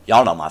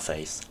 Y'all know my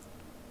face."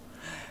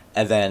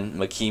 And then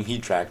McKean, he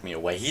dragged me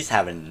away. He's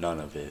having none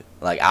of it.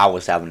 Like, I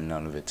was having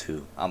none of it,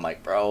 too. I'm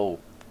like, "Bro,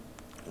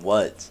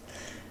 what?"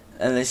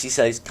 And then she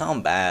says,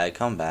 come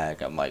back. I'm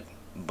like,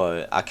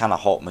 but I kind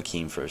of halt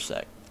McKean for a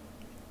sec.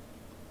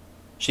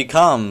 She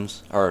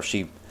comes,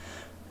 and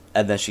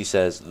then she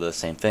says the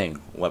same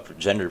thing. "What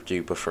gender do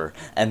you prefer?"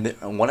 And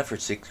one of her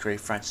 6th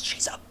grade friends,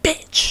 she's a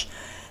bitch.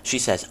 She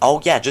says,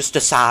 "Oh yeah, just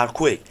decide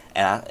quick."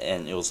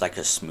 And it was like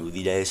a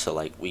smoothie day, so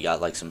like we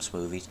got like some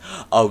smoothies.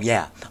 Oh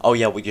yeah,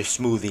 with your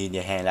smoothie in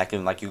your hand,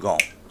 acting like you gon'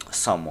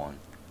 someone.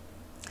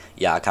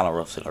 Yeah, I kind of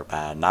roasted her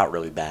bad, not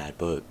really bad,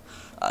 but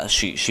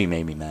she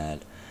made me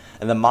mad.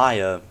 And then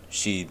Maya,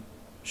 she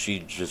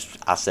just,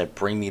 I said,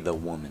 "Bring me the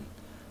woman,"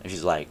 and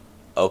she's like,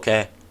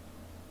 "Okay."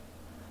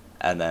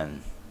 And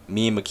then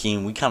me and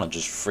McKean, we kind of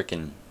just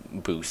freaking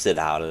boosted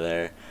out of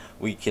there.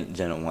 We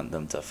didn't want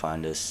them to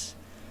find us.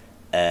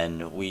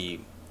 And we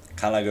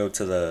kind of go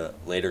to the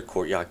later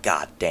courtyard.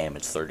 God damn,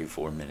 it's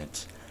 34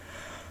 minutes.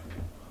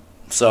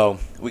 So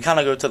we kind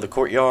of go to the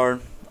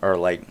courtyard, or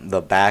like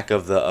the back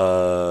of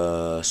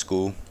the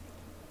school.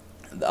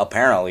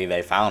 Apparently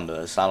they found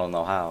us. I don't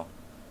know how.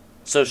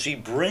 So she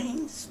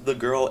brings the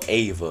girl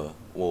Ava.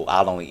 Well,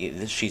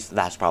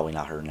 that's probably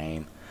not her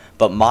name.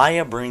 But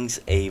Maya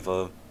brings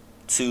Ava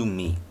to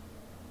me.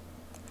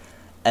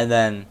 And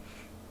then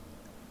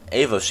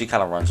Ava, she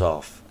kind of runs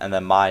off. And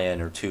then Maya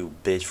and her 2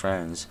 bitch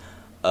friends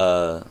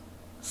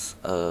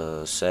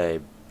say,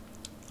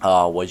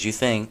 "What'd you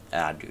think?"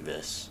 And I do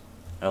this.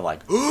 And they're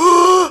like,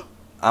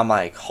 I'm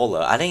like, hold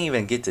up. I didn't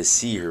even get to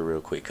see her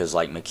real quick, because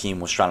like McKean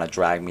was trying to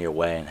drag me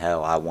away, and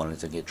hell, I wanted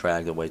to get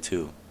dragged away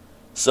too.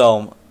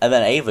 So, and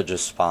then Ava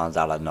just spawns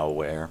out of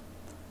nowhere.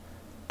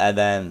 And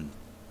then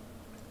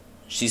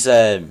she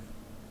said,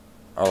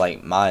 or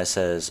like Maya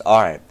says,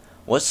 alright,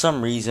 what's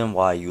some reason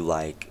why you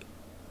like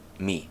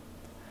me?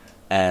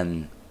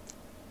 And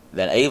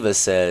then Ava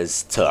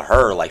says to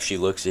her, like she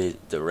looks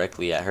it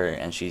directly at her,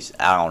 and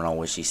I don't know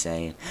what she's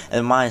saying.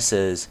 And Maya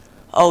says,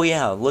 oh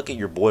yeah, look at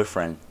your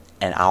boyfriend.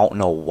 And I don't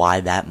know why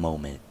that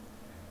moment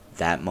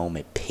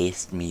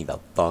pissed me the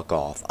fuck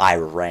off. I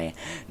ran.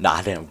 No,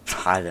 I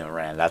didn't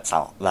ran. That's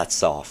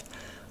soft.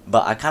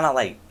 But I kind of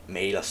like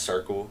made a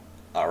circle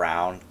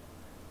around.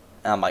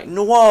 And I'm like,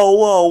 no,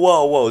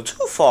 whoa.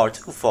 Too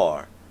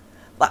far.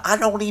 Like, I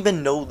don't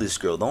even know this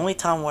girl. The only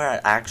time where I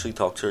actually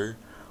talked to her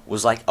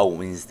was like a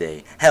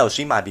Wednesday. Hell,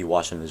 she might be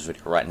watching this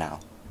video right now.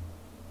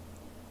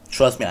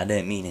 Trust me, I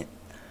didn't mean it.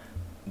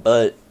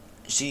 But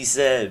she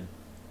said,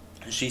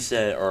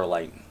 or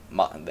like,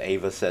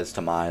 Ava says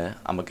to Maya,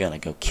 I'm gonna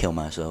go kill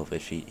myself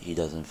if he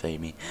doesn't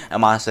fade me.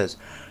 And Maya says,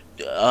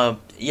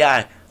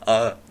 yeah,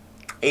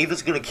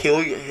 Ava's gonna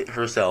kill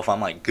herself.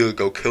 I'm like, good,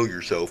 go kill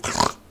yourself.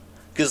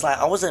 Because, like,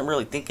 I wasn't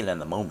really thinking in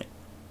the moment.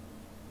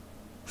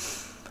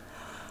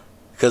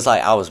 Because,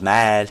 like, I was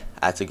mad.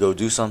 I had to go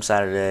do something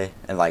Saturday.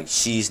 And, like,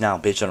 she's now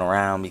bitching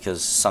around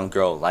because some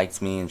girl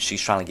likes me and she's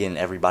trying to get in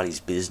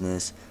everybody's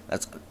business.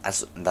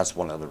 That's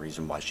one other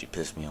reason why she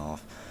pissed me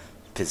off.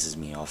 Pisses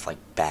me off, like,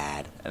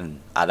 bad.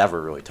 And I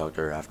never really talked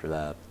to her after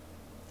that.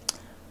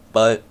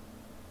 But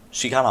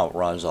she kind of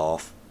runs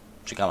off.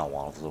 She kind of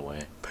waddles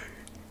away.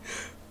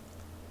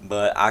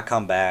 But I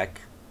come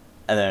back.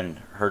 And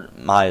then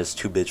Maya's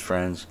two bitch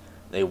friends,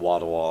 they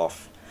waddle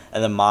off.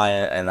 And then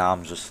Maya, and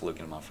I'm just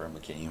looking at my friend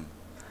McKean.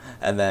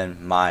 And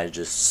then Maya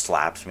just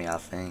slaps me, I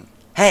think.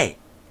 Hey!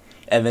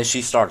 And then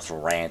she starts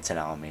ranting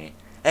on me.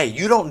 Hey,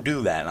 you don't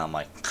do that. And I'm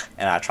like,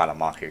 and I try to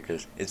mock her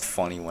because it's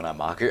funny when I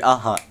mock her.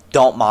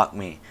 Don't mock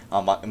me.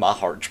 My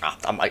heart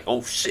dropped. I'm like,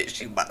 oh shit,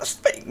 she's about to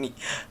spank me.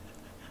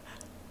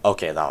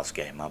 Okay, that was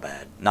gay, my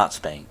bad. Not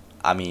spank.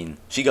 I mean,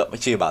 she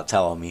about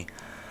telling me.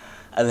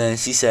 And then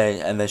she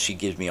said, and then she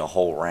gives me a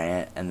whole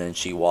rant, and then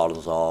she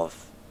waddles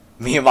off.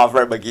 Me and my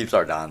friend McKeep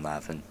start dying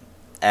laughing.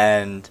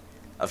 And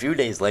a few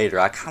days later,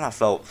 I kind of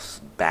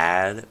felt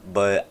bad,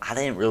 but I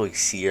didn't really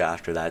see her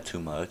after that too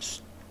much.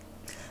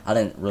 I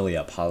didn't really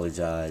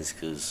apologize,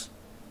 because,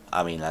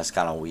 I mean, that's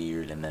kind of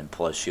weird, and then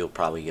plus she'll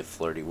probably get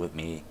flirty with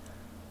me.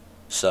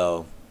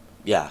 So,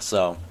 yeah,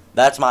 so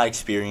that's my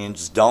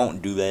experience.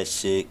 Don't do that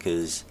shit,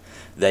 because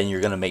then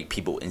you're going to make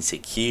people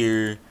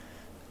insecure,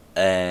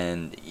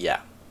 and,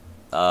 yeah.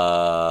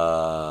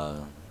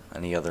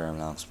 Any other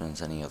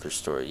announcements? Any other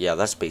story? Yeah,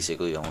 that's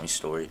basically the only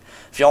story.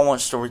 If y'all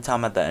want story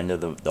time at the end of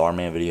the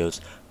Darman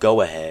videos,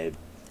 go ahead.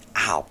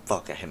 Ow,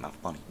 fuck, I hit my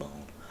funny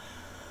bone.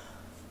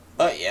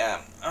 But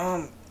yeah,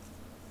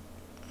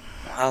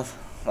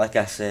 like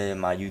I said,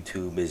 my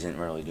YouTube isn't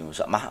really doing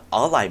something.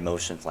 All light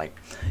motions, like,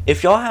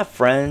 if y'all have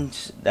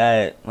friends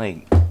that,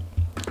 like,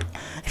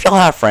 if y'all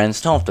have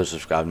friends, tell them to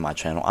subscribe to my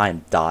channel. I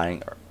am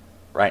dying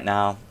right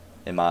now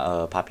in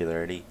my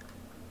popularity.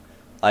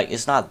 Like,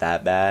 it's not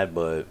that bad,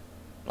 but,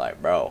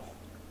 like, bro.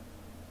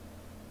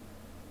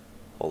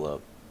 Hold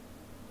up.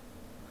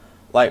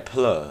 Like,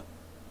 plug.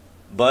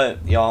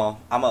 But, y'all,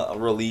 I'm going to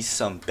release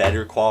some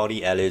better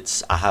quality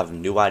edits. I have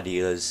new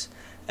ideas,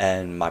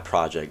 and my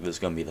project is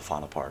going to be the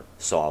final part.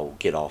 So, I'll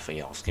get off of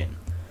y'all's skin.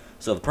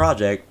 So, the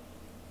project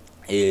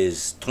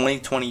is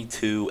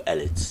 2022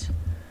 edits.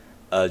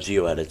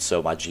 Geo edits,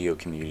 so my Geo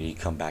community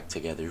come back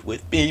together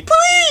with me,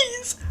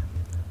 please!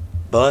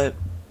 But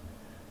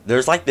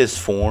there's like this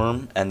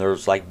form, and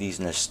there's like these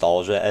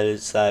nostalgia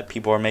edits that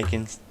people are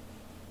making.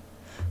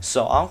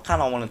 So I'm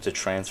kind of wanting to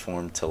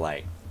transform to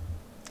like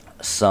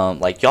some,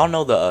 like, y'all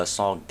know the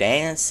song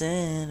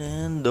Dancing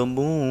in the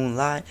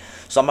Moonlight.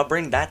 So I'm gonna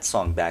bring that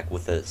song back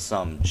with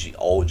some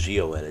old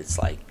Geo edits.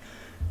 Like,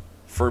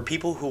 for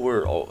people who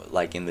were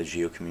like in the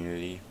Geo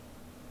community,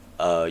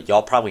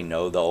 y'all probably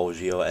know the old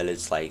Geo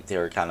edits. Like, they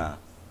were kind of,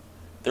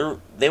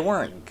 they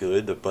weren't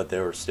good, but they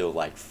were still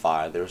like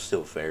fire. They were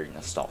still very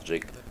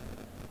nostalgic.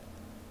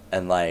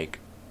 And like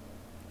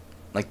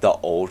the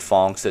old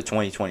fonts, the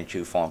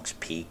 2022 fonts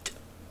peaked,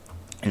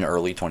 and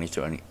early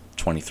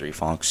 2023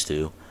 fonts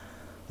too.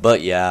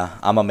 But yeah,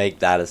 I'm gonna make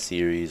that a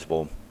series.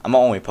 Well, I'm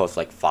gonna only post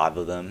like 5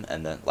 of them,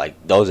 and then like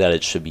those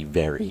edits should be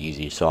very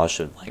easy. So I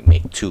should like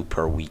make 2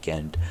 per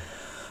weekend.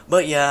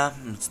 But yeah,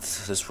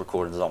 this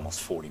recording is almost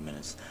 40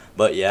 minutes.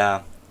 But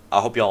yeah,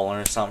 I hope y'all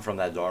learned something from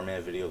that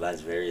Darman video.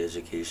 That's very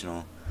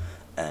educational,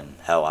 and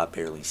hell, I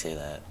barely say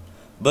that.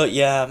 But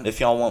yeah, if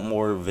y'all want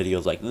more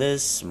videos like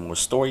this, more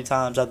story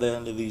times at the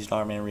end of these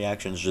Darman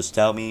reactions, just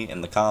tell me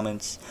in the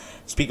comments.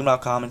 Speaking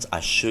about comments,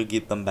 I should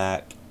get them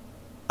back,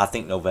 I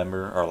think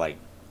November, or like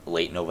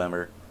late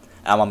November.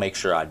 I'm gonna make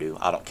sure I do.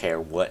 I don't care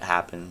what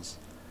happens,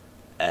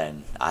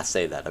 and I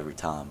say that every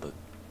time, but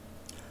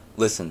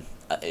listen,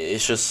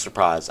 it's just a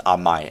surprise. I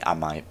might.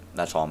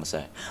 That's all I'm gonna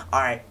say.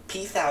 Alright,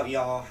 peace out,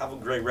 y'all. Have a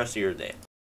great rest of your day.